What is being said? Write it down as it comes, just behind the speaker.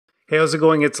Hey, how's it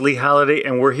going? It's Lee Halliday,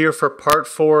 and we're here for part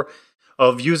 4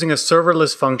 of using a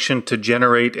serverless function to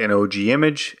generate an OG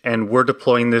image, and we're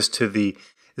deploying this to the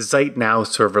Zeit Now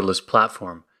serverless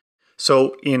platform.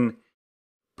 So in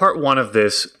part 1 of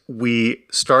this, we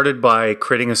started by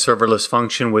creating a serverless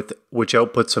function which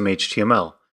outputs some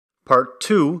HTML. Part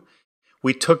 2,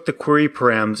 we took the query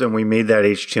params and we made that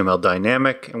HTML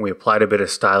dynamic, and we applied a bit of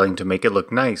styling to make it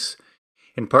look nice.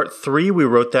 In part 3, we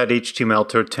wrote that HTML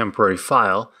to a temporary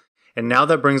file. And now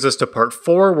that brings us to part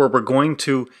 4, where we're going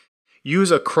to use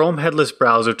a Chrome headless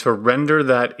browser to render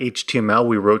that HTML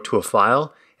we wrote to a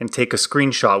file and take a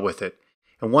screenshot with it.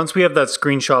 And once we have that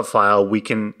screenshot file, we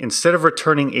can, instead of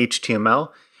returning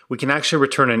HTML, we can actually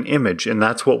return an image, and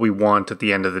that's what we want at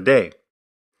the end of the day.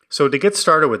 So to get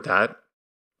started with that,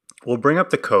 we'll bring up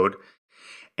the code,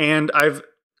 and I've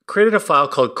created a file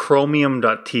called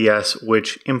chromium.ts,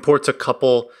 which imports a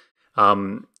couple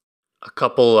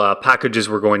packages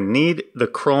we're going to need. The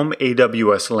Chrome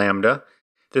AWS Lambda.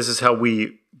 This is how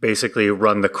we basically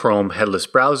run the Chrome headless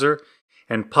browser.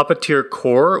 And Puppeteer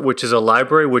Core, which is a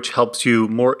library which helps you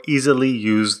more easily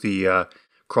use the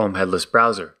Chrome headless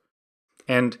browser.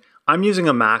 And I'm using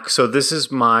a Mac, so this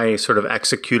is my sort of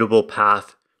executable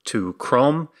path to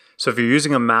Chrome. So if you're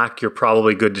using a Mac, you're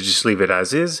probably good to just leave it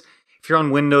as is. If you're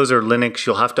on Windows or Linux,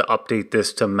 you'll have to update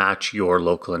this to match your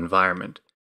local environment.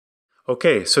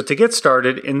 Okay, so to get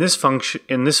started, in this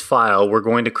file, we're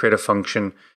going to create a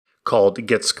function called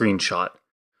getScreenshot.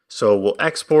 So we'll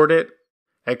export it,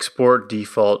 export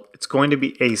default. It's going to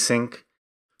be async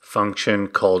function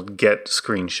called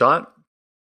getScreenshot.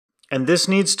 And this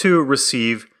needs to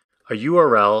receive a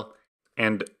URL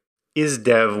and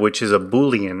isDev, which is a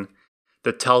Boolean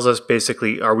that tells us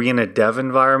basically, are we in a dev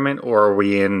environment or are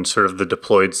we in sort of the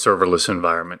deployed serverless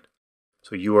environment?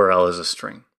 So URL is a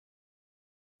string.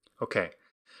 Okay,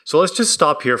 so let's just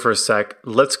stop here for a sec.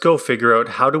 Let's go figure out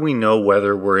how do we know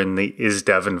whether we're in the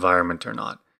isDev environment or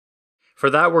not.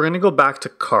 For that, we're going to go back to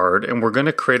card and we're going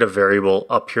to create a variable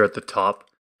up here at the top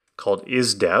called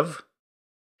isDev.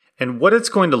 And what it's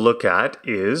going to look at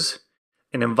is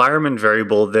an environment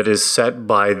variable that is set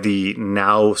by the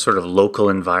now sort of local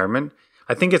environment.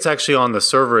 I think it's actually on the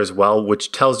server as well,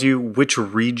 which tells you which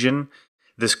region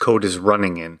this code is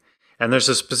running in. And there's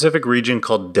a specific region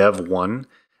called dev1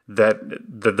 that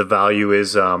the value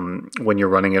is when you're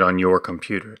running it on your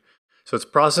computer. So it's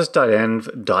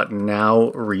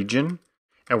process.env.now region,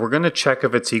 and we're going to check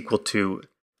if it's equal to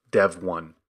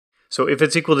dev1. So if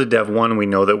it's equal to dev1, we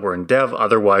know that we're in dev.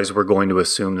 Otherwise, we're going to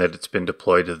assume that it's been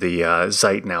deployed to the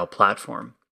Zeit Now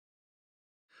platform.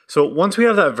 So once we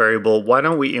have that variable, why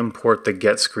don't we import the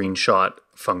getScreenshot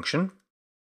function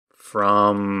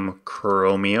from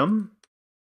Chromium,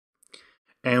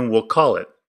 and we'll call it.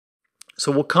 So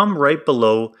we'll come right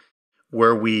below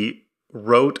where we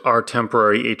wrote our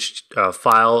temporary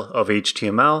file of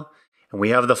HTML, and we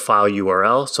have the file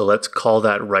URL. So let's call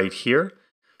that right here.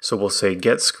 So we'll say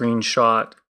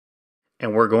getScreenshot,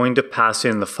 and we're going to pass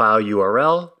in the file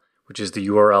URL, which is the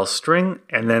URL string,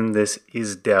 and then this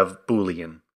isDev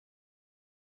Boolean.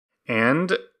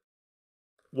 And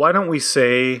why don't we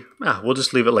say, we'll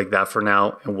just leave it like that for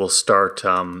now, and we'll start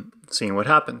seeing what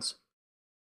happens.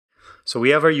 So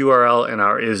we have our URL and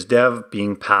our isDev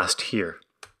being passed here.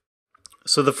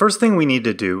 So the first thing we need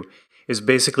to do is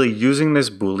basically using this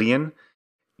Boolean,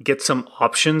 get some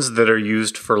options that are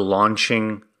used for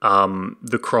launching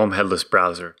the Chrome headless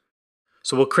browser.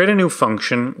 So we'll create a new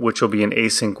function, which will be an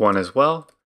async one as well,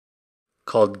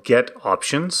 called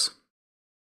getOptions.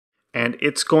 And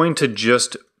it's going to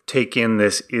just take in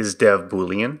this isDev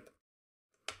Boolean.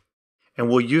 And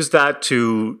we'll use that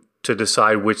to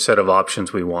decide which set of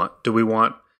options we want. Do we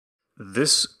want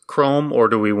this Chrome or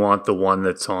do we want the one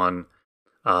that's on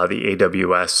the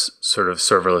AWS sort of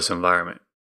serverless environment?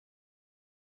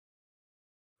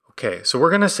 Okay, so we're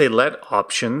going to say let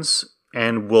options,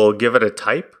 and we'll give it a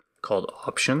type called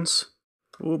options.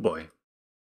 Oh boy.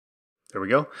 There we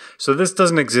go. So this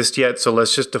doesn't exist yet, so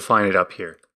let's just define it up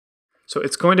here. So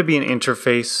it's going to be an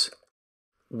interface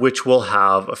which will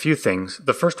have a few things.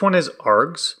 The first one is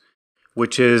args,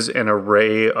 which is an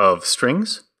array of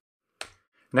strings.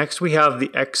 Next, we have the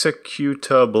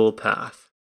executable path,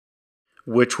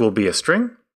 which will be a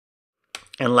string.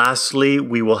 And lastly,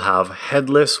 we will have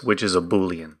headless, which is a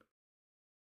Boolean.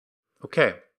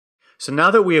 Okay, so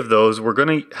now that we have those, we're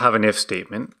going to have an if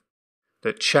statement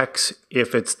that checks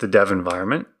if it's the dev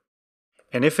environment.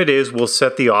 And if it is, we'll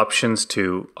set the options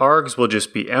to args will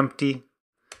just be empty.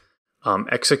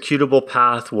 Executable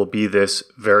path will be this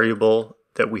variable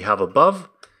that we have above,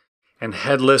 and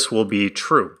headless will be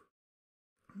true.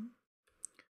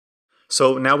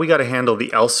 So now we got to handle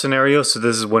the else scenario. So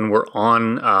this is when we're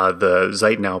on the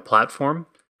Zeit Now platform.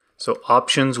 So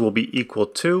options will be equal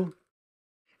to,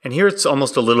 and here it's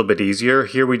almost a little bit easier.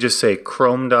 Here we just say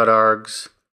chrome.args.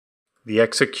 The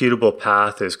executable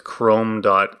path is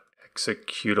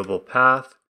chrome.executable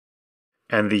path.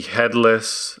 And the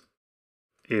headless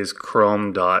is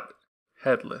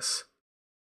chrome.headless.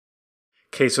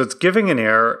 Okay, so it's giving an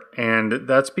error, and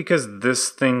that's because this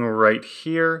thing right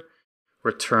here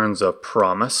returns a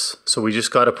promise. So we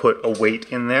just got to put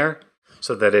await in there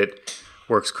so that it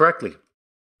works correctly.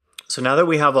 So now that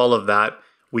we have all of that,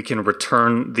 we can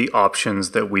return the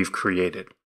options that we've created.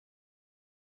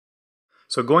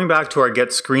 So going back to our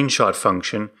getScreenshot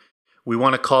function, we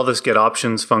want to call this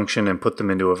getOptions function and put them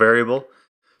into a variable.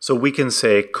 So we can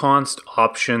say const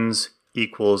options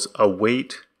equals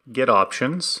await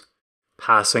getOptions,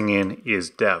 passing in is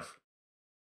dev.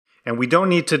 And we don't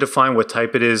need to define what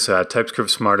type it is.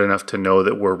 TypeScript's smart enough to know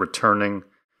that we're returning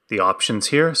the options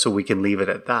here, so we can leave it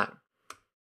at that.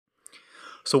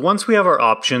 So once we have our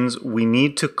options, we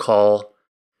need to call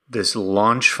this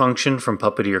launch function from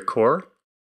Puppeteer Core,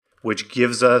 which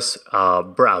gives us a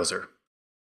browser.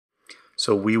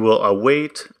 So we will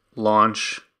await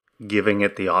launch, giving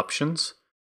it the options,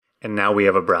 and now we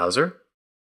have a browser.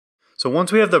 So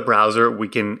once we have the browser, we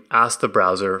can ask the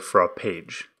browser for a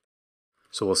page.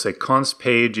 So we'll say const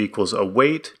page equals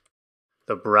await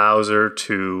the browser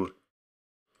to,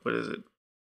 what is it?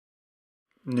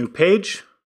 New page,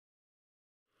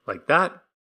 like that.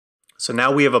 So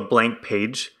now we have a blank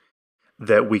page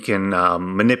that we can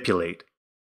manipulate.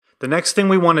 The next thing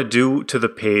we want to do to the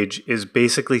page is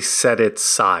basically set its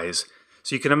size.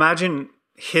 So you can imagine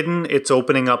hidden, it's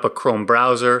opening up a Chrome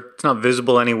browser. It's not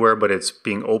visible anywhere, but it's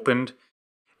being opened.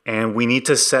 And we need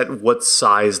to set what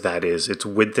size that is, its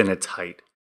width and its height.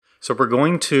 So we're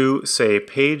going to say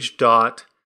page.set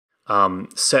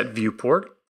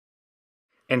viewport.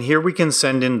 And here we can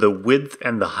send in the width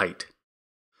and the height.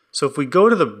 So if we go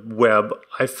to the web,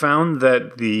 I found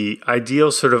that the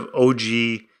ideal sort of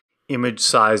OG image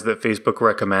size that Facebook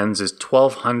recommends is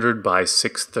 1200 by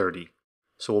 630.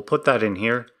 So we'll put that in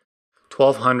here,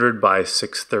 1200 by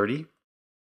 630.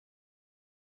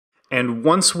 And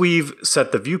once we've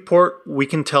set the viewport, we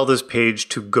can tell this page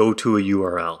to go to a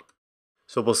URL.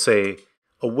 So we'll say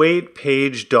await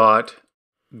page.goto,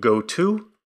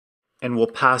 and we'll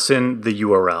pass in the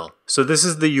URL. So this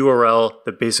is the URL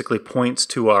that basically points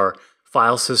to our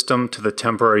file system, to the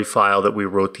temporary file that we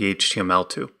wrote the HTML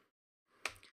to.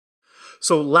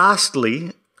 So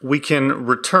lastly, we can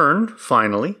return,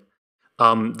 finally,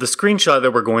 the screenshot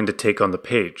that we're going to take on the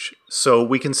page. So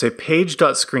we can say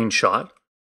page.screenshot,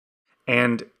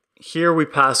 and here we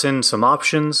pass in some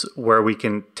options where we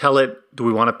can tell it, do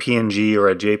we want a PNG or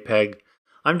a JPEG?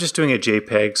 I'm just doing a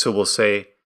JPEG, so we'll say,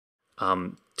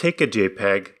 take a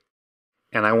JPEG,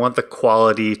 and I want the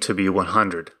quality to be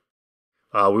 100.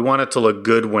 We want it to look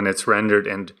good when it's rendered,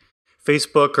 and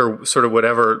Facebook or sort of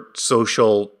whatever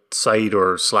social site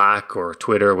or Slack or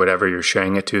Twitter, whatever you're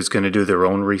sharing it to, is going to do their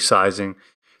own resizing.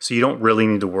 So you don't really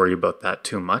need to worry about that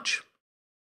too much.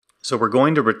 So we're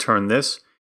going to return this,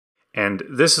 and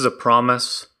this is a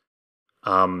promise,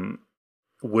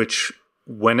 which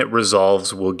when it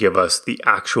resolves will give us the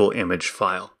actual image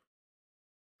file.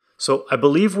 So I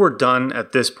believe we're done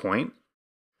at this point.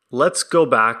 Let's go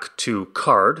back to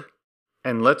card,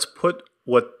 and let's put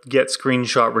what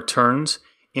getScreenshot returns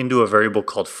into a variable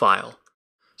called file.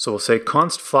 So we'll say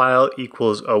const file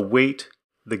equals await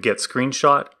the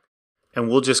getScreenshot, and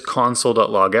we'll just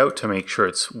console.logout to make sure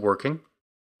it's working.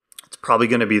 It's probably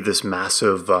going to be this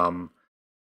massive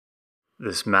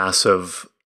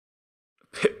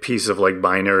piece of like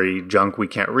binary junk we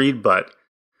can't read, but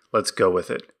let's go with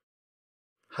it.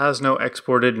 Has no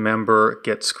exported member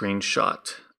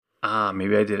getScreenshot.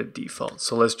 Maybe I did it default.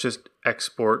 So let's just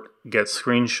export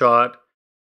getScreenshot,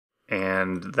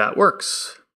 and that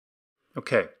works.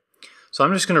 Okay, so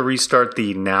I'm just going to restart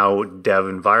the now dev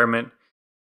environment.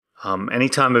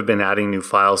 Anytime I've been adding new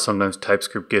files, sometimes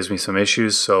TypeScript gives me some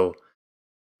issues, so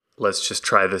let's just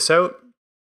try this out.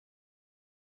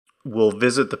 We'll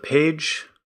visit the page.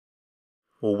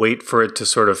 We'll wait for it to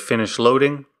sort of finish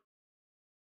loading.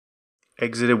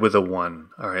 Exited with a 1.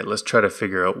 All right, let's try to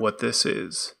figure out what this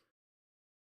is.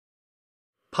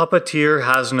 Puppeteer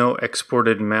has no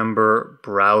exported member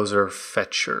browser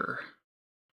fetcher.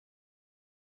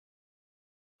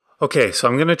 Okay, so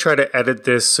I'm going to try to edit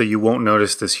this so you won't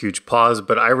notice this huge pause,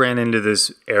 but I ran into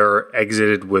this error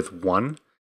exited with 1.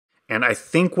 And I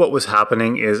think what was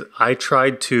happening is I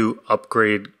tried to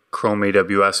upgrade Chrome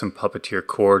AWS and Puppeteer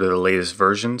Core to the latest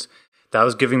versions. That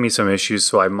was giving me some issues,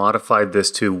 so I modified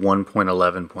this to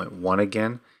 1.11.1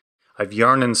 again. I've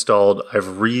yarn installed,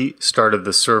 I've restarted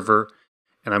the server,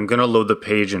 and I'm going to load the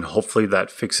page and hopefully that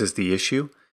fixes the issue.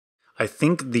 I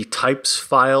think the types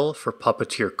file for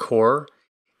Puppeteer Core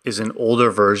is an older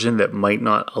version that might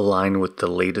not align with the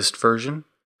latest version.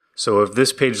 So if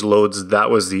this page loads, that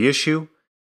was the issue,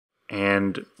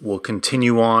 and we'll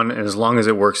continue on, and as long as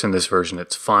it works in this version,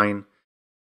 it's fine.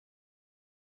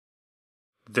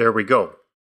 There we go.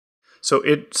 So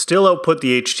it still output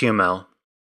the HTML,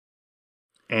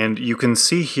 and you can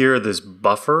see here this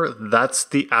buffer, that's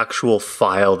the actual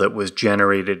file that was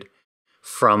generated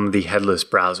from the headless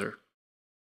browser.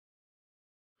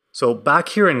 So back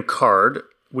here in card,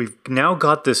 we've now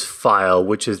got this file,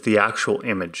 which is the actual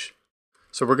image.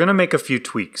 So we're going to make a few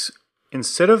tweaks.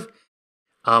 Instead of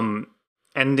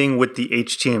ending with the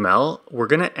HTML, we're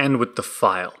going to end with the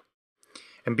file.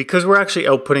 And because we're actually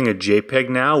outputting a JPEG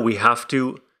now, we have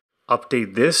to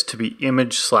update this to be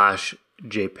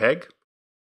image/JPEG.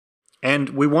 And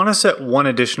we want to set one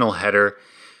additional header,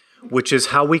 which is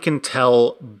how we can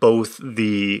tell both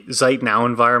the Zeit Now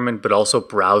environment, but also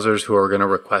browsers who are going to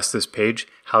request this page,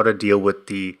 how to deal with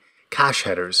the cache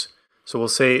headers. So we'll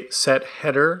say set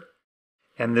header,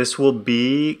 and this will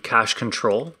be cache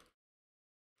control.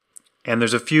 And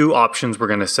there's a few options we're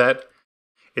going to set.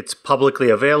 It's publicly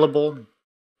available.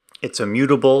 It's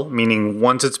immutable, meaning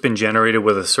once it's been generated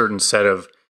with a certain set of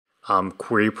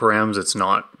query params, it's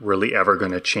not really ever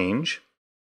going to change.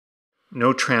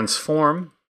 No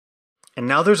transform. And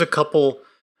now there's a couple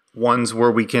ones where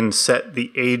we can set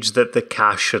the age that the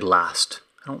cache should last.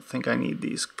 I don't think I need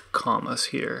these commas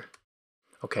here.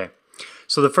 Okay,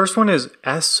 so the first one is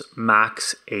S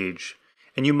max age.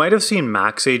 And you might have seen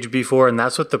max age before, and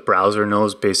that's what the browser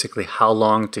knows, basically how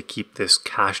long to keep this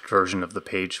cached version of the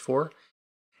page for.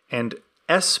 And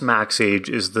S max age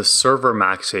is the server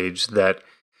max age that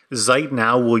Zeit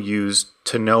Now will use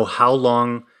to know how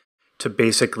long to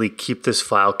basically keep this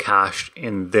file cached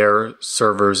in their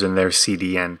servers in their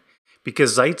CDN.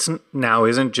 Because Zeit Now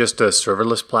isn't just a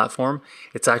serverless platform,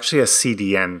 it's actually a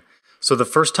CDN. So the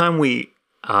first time we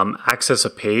access a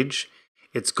page,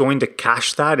 it's going to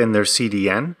cache that in their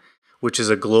CDN, which is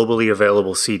a globally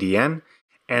available CDN.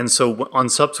 And so on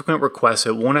subsequent requests,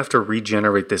 it won't have to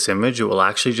regenerate this image. It will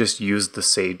actually just use the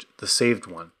saved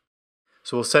one.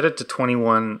 So we'll set it to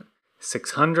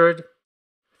 21,600. I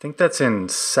think that's in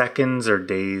seconds or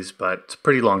days, but it's a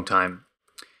pretty long time.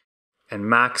 And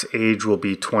max age will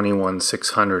be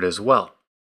 21,600 as well.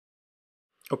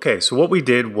 Okay, so what we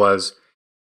did was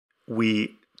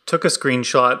we took a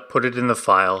screenshot, put it in the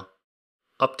file,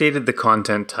 updated the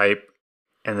content type,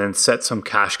 and then set some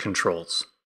cache controls.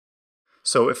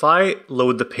 So if I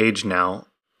load the page now,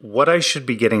 what I should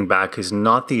be getting back is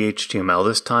not the HTML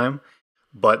this time,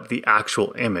 but the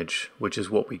actual image, which is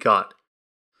what we got.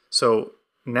 So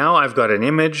now I've got an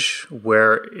image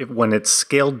where when it's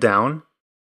scaled down,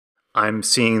 I'm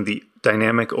seeing the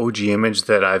dynamic OG image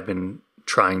that I've been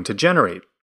trying to generate.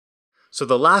 So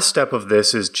the last step of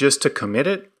this is just to commit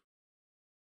it.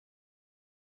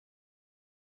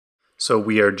 So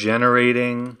we are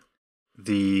generating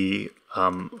the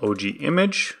OG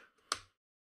image,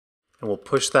 and we'll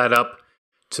push that up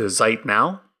to Zeit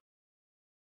Now.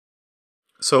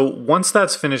 So once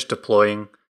that's finished deploying,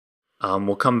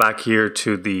 we'll come back here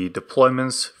to the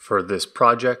deployments for this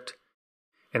project,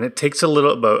 and it takes a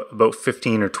little about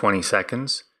 15 or 20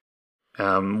 seconds.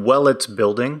 While it's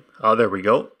building, oh, there we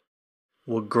go.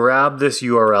 We'll grab this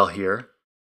URL here,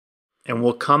 and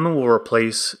we'll come and we'll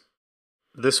replace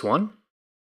this one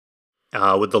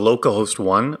with the localhost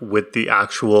one with the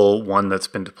actual one that's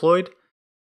been deployed.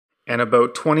 And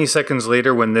about 20 seconds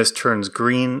later, when this turns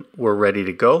green, we're ready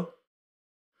to go.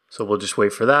 So we'll just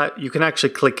wait for that. You can actually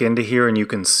click into here and you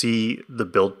can see the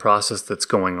build process that's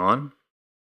going on.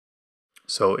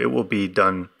 So it will be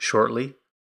done shortly.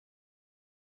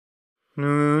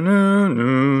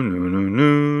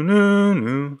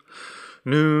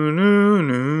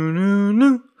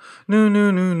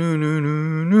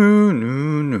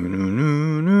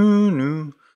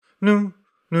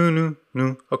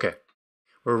 Okay,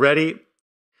 we're ready.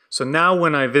 So now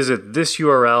when I visit this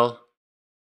URL,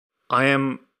 I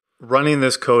am running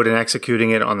this code and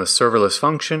executing it on the serverless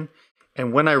function.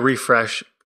 And when I refresh,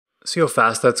 see how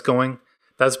fast that's going?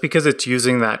 That's because it's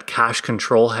using that cache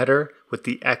control header with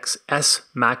the XS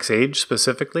max age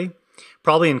specifically,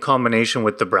 probably in combination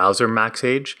with the browser max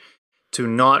age, to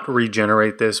not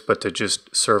regenerate this, but to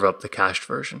just serve up the cached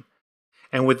version.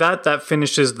 And with that, that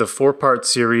finishes the 4-part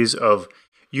series of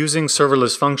using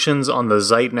serverless functions on the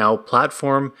Zeit Now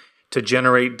platform to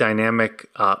generate dynamic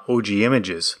OG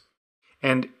images.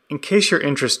 And in case you're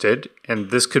interested, and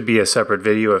this could be a separate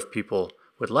video if people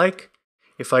would like,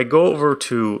 if I go over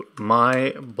to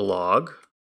my blog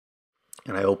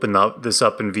and I open this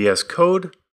up in VS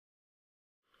Code,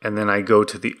 and then I go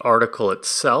to the article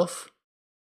itself.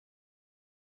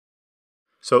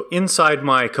 So inside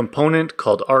my component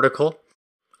called article,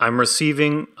 I'm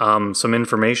receiving some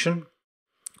information.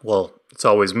 Well, it's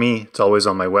always me, it's always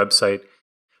on my website,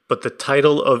 but the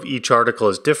title of each article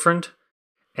is different,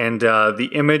 and the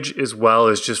image as well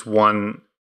is just one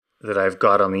that I've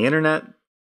got on the internet.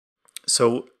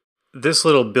 So this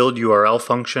little build URL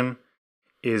function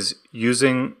is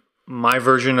using my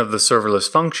version of the serverless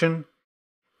function.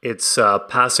 It's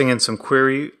passing in some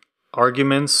query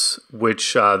arguments,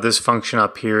 which this function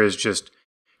up here is just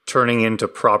turning into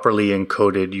properly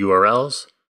encoded URLs.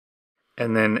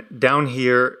 And then down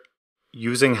here,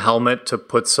 using Helmet to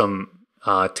put some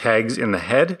tags in the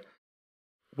head.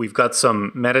 We've got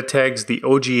some meta tags, the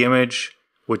OG image,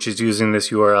 which is using this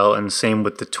URL, and same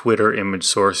with the Twitter image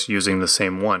source using the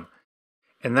same one.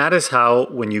 And that is how,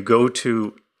 when you go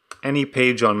to any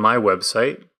page on my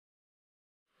website,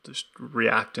 just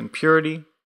React and Purity,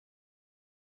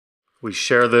 we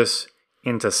share this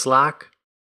into Slack.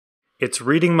 It's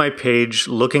reading my page,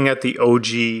 looking at the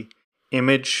OG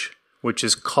image, which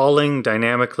is calling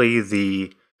dynamically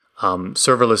the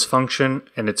serverless function,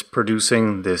 and it's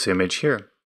producing this image here.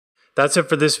 That's it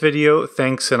for this video.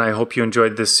 Thanks, and I hope you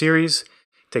enjoyed this series.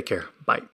 Take care. Bye.